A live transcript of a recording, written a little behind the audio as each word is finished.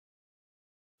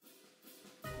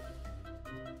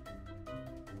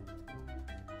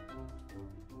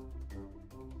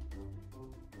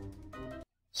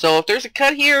So if there's a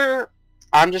cut here,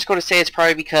 I'm just going to say it's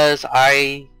probably because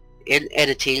I, in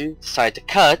editing, decided to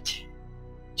cut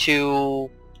to,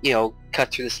 you know,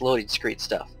 cut through this loading screen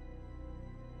stuff.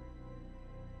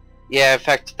 Yeah, in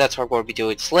fact, that's what I'm going to be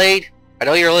doing. Slade, I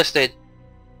know you're listening.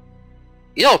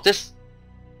 You know,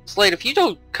 Slade, if you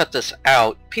don't cut this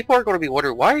out, people are going to be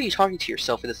wondering, why are you talking to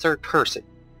yourself in the third person?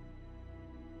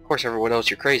 Of course, everyone knows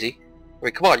you're crazy. I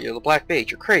mean, come on, you're the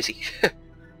BlackMage, you're crazy.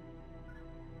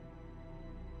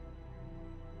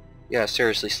 Yeah,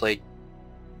 seriously, Slade.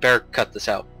 Better cut this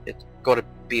out. It's going to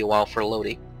be a while for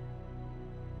loading.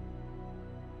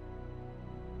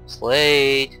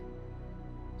 Slade.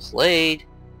 Slade.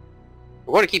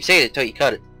 I'm going to keep saying it until you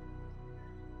cut it.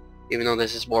 Even though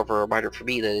this is more of a reminder for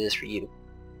me than it is for you.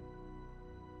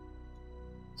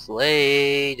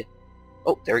 Slade.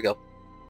 Oh, there we go.